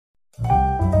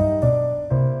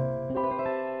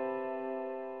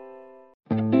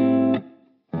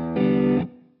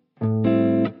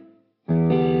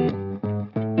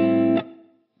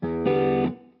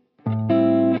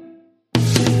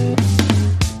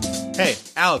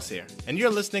Alex here, and you're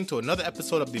listening to another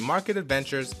episode of the Market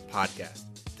Adventures podcast.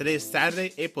 Today is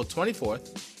Saturday, April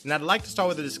 24th, and I'd like to start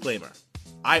with a disclaimer.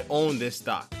 I own this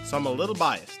stock, so I'm a little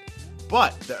biased,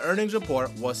 but the earnings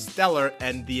report was stellar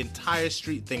and the entire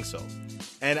street thinks so.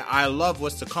 And I love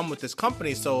what's to come with this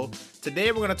company, so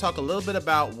today we're going to talk a little bit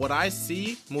about what I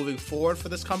see moving forward for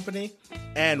this company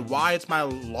and why it's my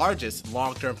largest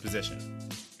long-term position.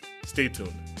 Stay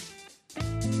tuned.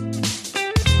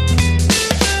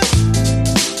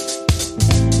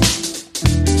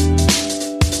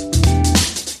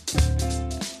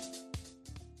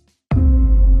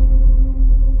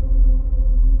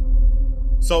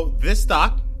 So this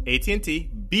stock, AT&T,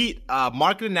 beat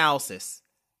market analysis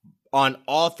on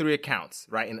all three accounts,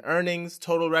 right? In earnings,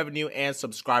 total revenue, and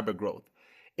subscriber growth.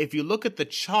 If you look at the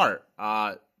chart,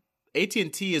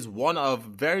 AT&T is one of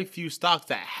very few stocks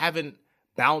that haven't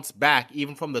bounced back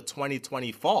even from the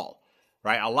 2020 fall,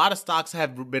 right? A lot of stocks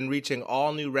have been reaching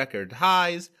all new record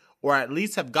highs or at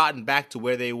least have gotten back to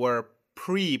where they were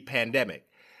pre-pandemic.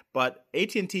 But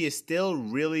AT&T is still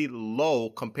really low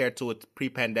compared to its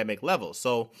pre-pandemic levels.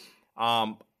 So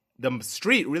the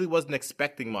street really wasn't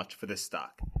expecting much for this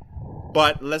stock.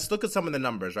 But let's look at some of the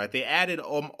numbers, right? They added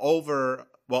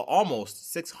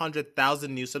almost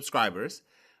 600,000 new subscribers,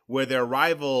 where their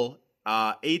rival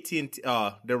Verizon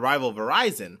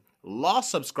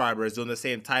lost subscribers during the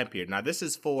same time period. Now, this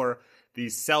is for the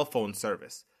cell phone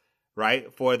service,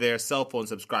 right? For their cell phone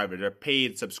subscribers, their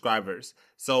paid subscribers.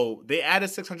 So they added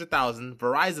 600,000.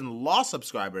 Verizon lost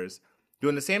subscribers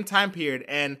during the same time period,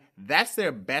 and that's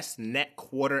their best net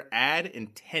quarter add in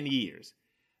 10 years,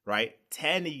 right?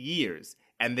 10 years,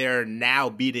 and they're now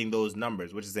beating those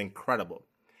numbers, which is incredible.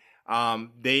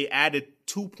 They added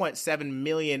 2.7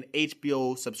 million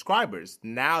HBO subscribers.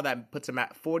 Now that puts them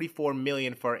at 44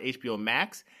 million for HBO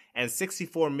Max and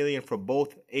 64 million for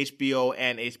both HBO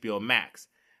and HBO Max.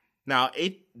 Now,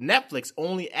 Netflix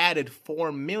only added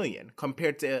 4 million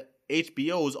compared to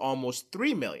HBO's almost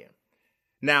 3 million.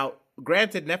 Now,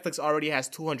 granted, Netflix already has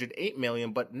 208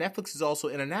 million, but Netflix is also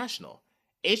international.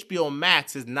 HBO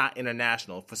Max is not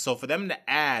international. So for them to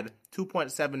add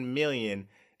 2.7 million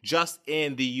just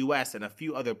in the US and a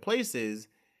few other places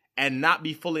and not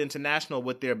be fully international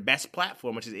with their best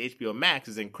platform, which is HBO Max,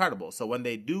 is incredible. So when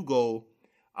they do go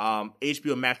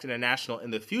HBO Max International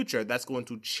in the future, that's going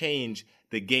to change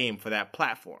the game for that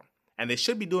platform. And they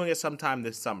should be doing it sometime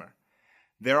this summer.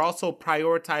 They're also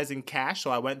prioritizing cash.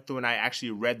 So I went through and I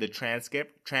actually read the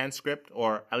transcript,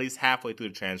 or at least halfway through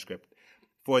the transcript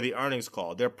for the earnings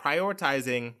call. They're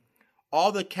prioritizing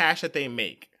all the cash that they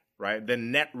make, right? The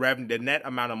net revenue, the net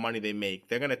amount of money they make.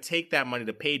 They're going to take that money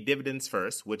to pay dividends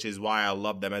first, which is why I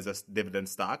love them as a dividend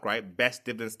stock, right? Best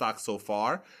dividend stock so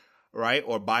far, right?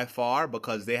 Or by far,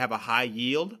 because they have a high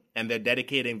yield and they're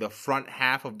dedicating the front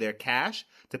half of their cash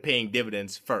to paying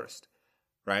dividends first,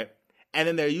 right? And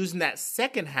then they're using that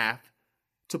second half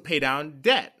to pay down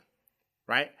debt,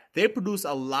 right? They produce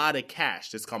a lot of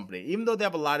cash, this company. Even though they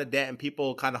have a lot of debt and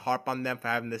people kind of harp on them for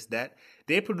having this debt,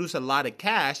 they produce a lot of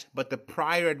cash, but the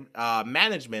prior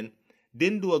management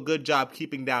didn't do a good job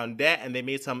keeping down debt, and they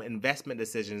made some investment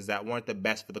decisions that weren't the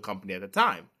best for the company at the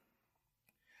time.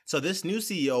 So this new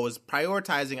CEO is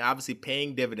prioritizing, obviously,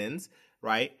 paying dividends,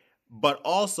 right? But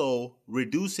also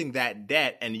reducing that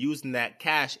debt and using that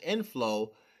cash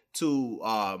inflow to,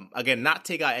 again, not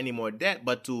take out any more debt,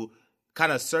 but to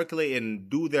kind of circulate and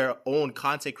do their own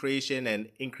content creation and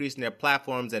increasing their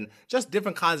platforms and just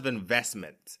different kinds of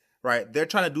investments, right? They're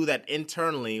trying to do that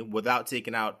internally without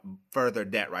taking out further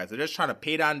debt, right? So they're just trying to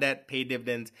pay down debt, pay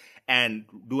dividends, and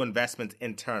do investments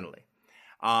internally.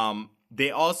 They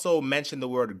also mentioned the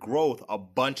word growth a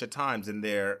bunch of times in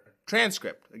their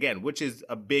transcript, again, which is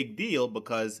a big deal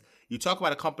because you talk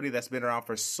about a company that's been around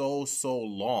for so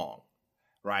long,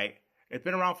 right? It's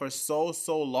been around for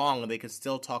so long, and they can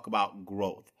still talk about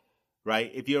growth,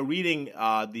 right? If you're reading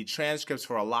the transcripts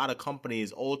for a lot of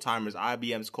companies, old timers,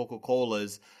 IBM's,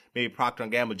 Coca-Cola's, maybe Procter &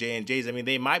 Gamble, J&J's, I mean,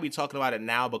 they might be talking about it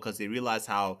now because they realize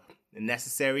how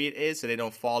necessary it is so they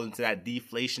don't fall into that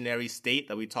deflationary state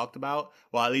that we talked about,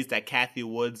 well, at least that Kathy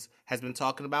Woods has been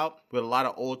talking about, with a lot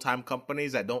of old-time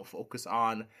companies that don't focus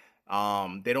on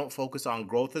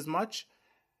growth as much.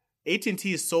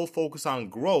 AT&T is so focused on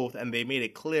growth, and they made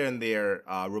it clear in their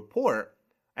report,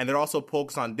 and they're also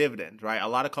focused on dividends, right? A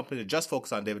lot of companies are just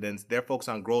focused on dividends. They're focused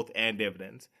on growth and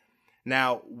dividends.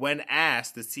 Now, when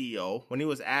asked, the CEO, when he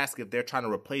was asked if they're trying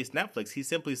to replace Netflix, he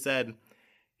simply said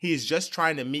he's just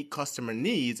trying to meet customer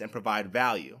needs and provide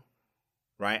value,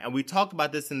 right? And we talked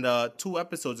about this in the 2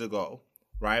 episodes ago,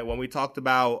 right? When we talked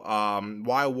about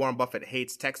why Warren Buffett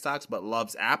hates tech stocks but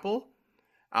loves Apple.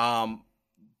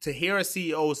 To hear a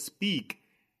CEO speak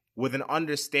with an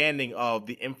understanding of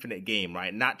the infinite game,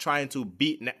 right? Not trying to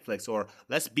beat Netflix or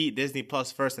let's beat Disney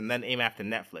Plus first and then aim after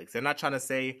Netflix. They're not trying to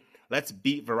say let's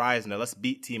beat Verizon or let's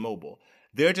beat T-Mobile.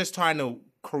 They're just trying to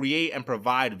create and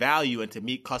provide value and to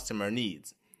meet customer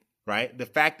needs, right? The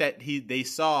fact that they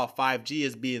saw 5G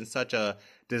as being such a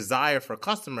desire for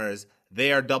customers,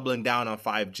 they are doubling down on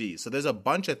 5G. So there's a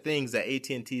bunch of things that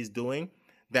AT&T is doing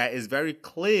that is very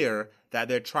clear that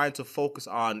they're trying to focus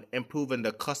on improving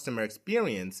the customer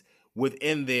experience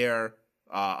within their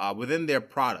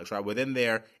products, right? Within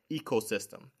their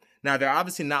ecosystem. Now, they're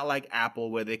obviously not like Apple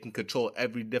where they can control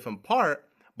every different part,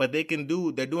 but they're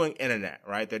doing internet,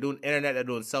 right? They're doing internet, they're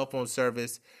doing cell phone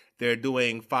service, they're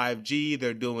doing 5G,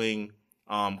 they're doing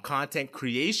content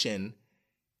creation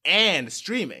and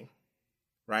streaming,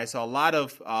 right? So a lot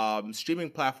of streaming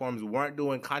platforms weren't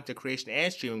doing content creation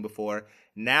and streaming before.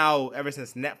 Now, ever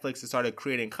since Netflix has started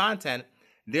creating content,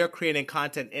 they're creating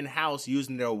content in-house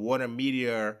using their Warner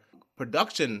Media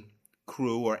production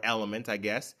crew or element, I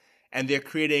guess, and they're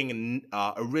creating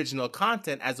original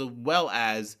content as well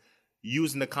as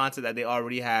using the content that they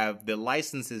already have the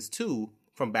licenses to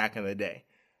from back in the day.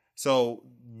 So,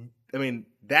 I mean,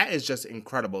 that is just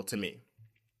incredible to me.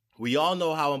 We all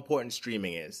know how important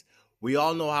streaming is. We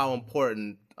all know how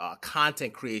important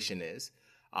content creation is.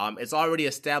 It's already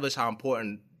established how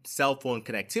important cell phone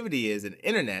connectivity is and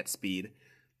internet speed,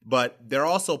 but they're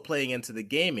also playing into the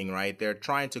gaming, right? They're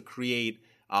trying to create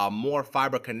more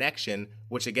fiber connection,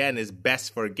 which again is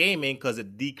best for gaming because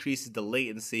it decreases the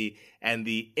latency and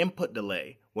the input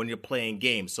delay when you're playing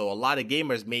games. So a lot of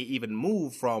gamers may even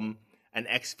move from an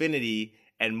Xfinity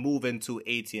and move into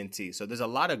AT&T. So there's a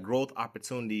lot of growth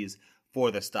opportunities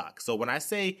for the stock. So when I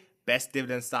say best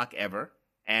dividend stock ever,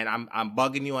 and I'm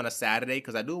bugging you on a Saturday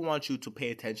because I do want you to pay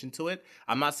attention to it.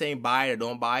 I'm not saying buy it or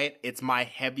don't buy it. It's my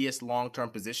heaviest long-term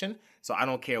position, so I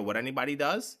don't care what anybody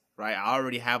does, right? I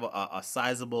already have a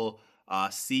sizable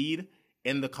seed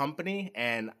in the company,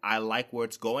 and I like where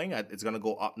it's going. It's going to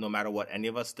go up no matter what any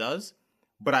of us does.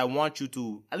 But I want you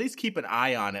to at least keep an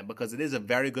eye on it because it is a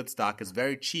very good stock. It's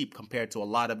very cheap compared to a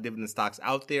lot of dividend stocks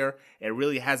out there. It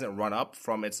really hasn't run up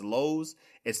from its lows.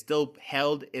 It still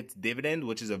held its dividend,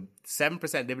 which is a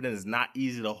 7% dividend is not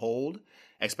easy to hold,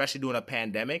 especially during a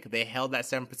pandemic. They held that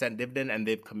 7% dividend and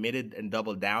they've committed and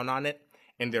doubled down on it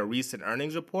in their recent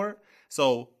earnings report.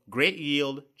 So great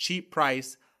yield, cheap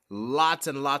price, lots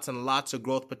and lots and lots of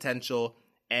growth potential,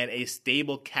 and a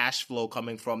stable cash flow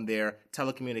coming from their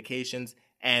telecommunications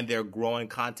and their growing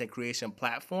content creation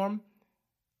platform.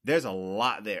 There's a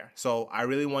lot there. So I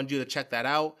really want you to check that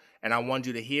out, and I want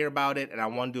you to hear about it, and I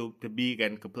want you to be,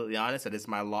 again, completely honest, that it's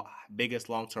my biggest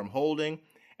long-term holding,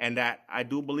 and that I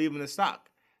do believe in the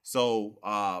stock. So,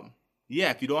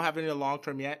 if you don't have any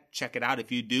long-term yet, check it out.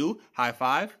 If you do, high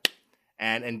five,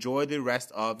 and enjoy the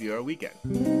rest of your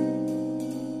weekend.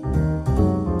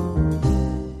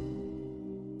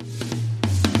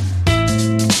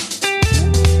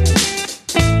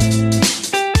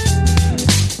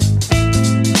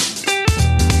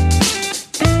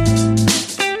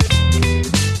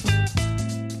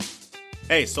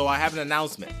 Hey, so I have an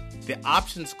announcement. The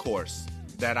options course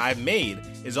that I've made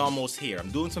is almost here. I'm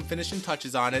doing some finishing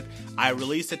touches on it. I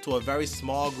released it to a very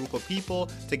small group of people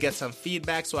to get some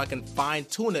feedback so I can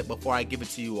fine-tune it before I give it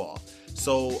to you all.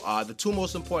 So the two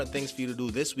most important things for you to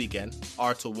do this weekend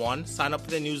are to, one, sign up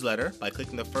for the newsletter by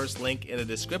clicking the first link in the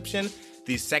description.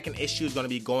 The second issue is going to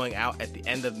be going out at the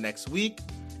end of next week.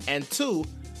 And two,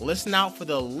 listen out for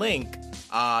the link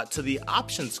to the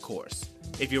options course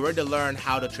if you're ready to learn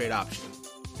how to trade options.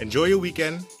 Enjoy your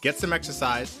weekend, get some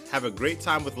exercise, have a great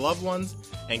time with loved ones,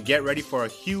 and get ready for a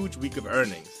huge week of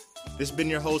earnings. This has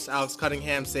been your host, Alex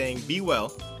Cunningham, saying be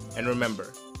well, and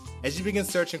remember, as you begin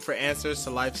searching for answers to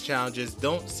life's challenges,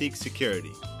 don't seek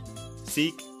security.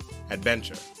 Seek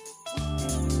adventure.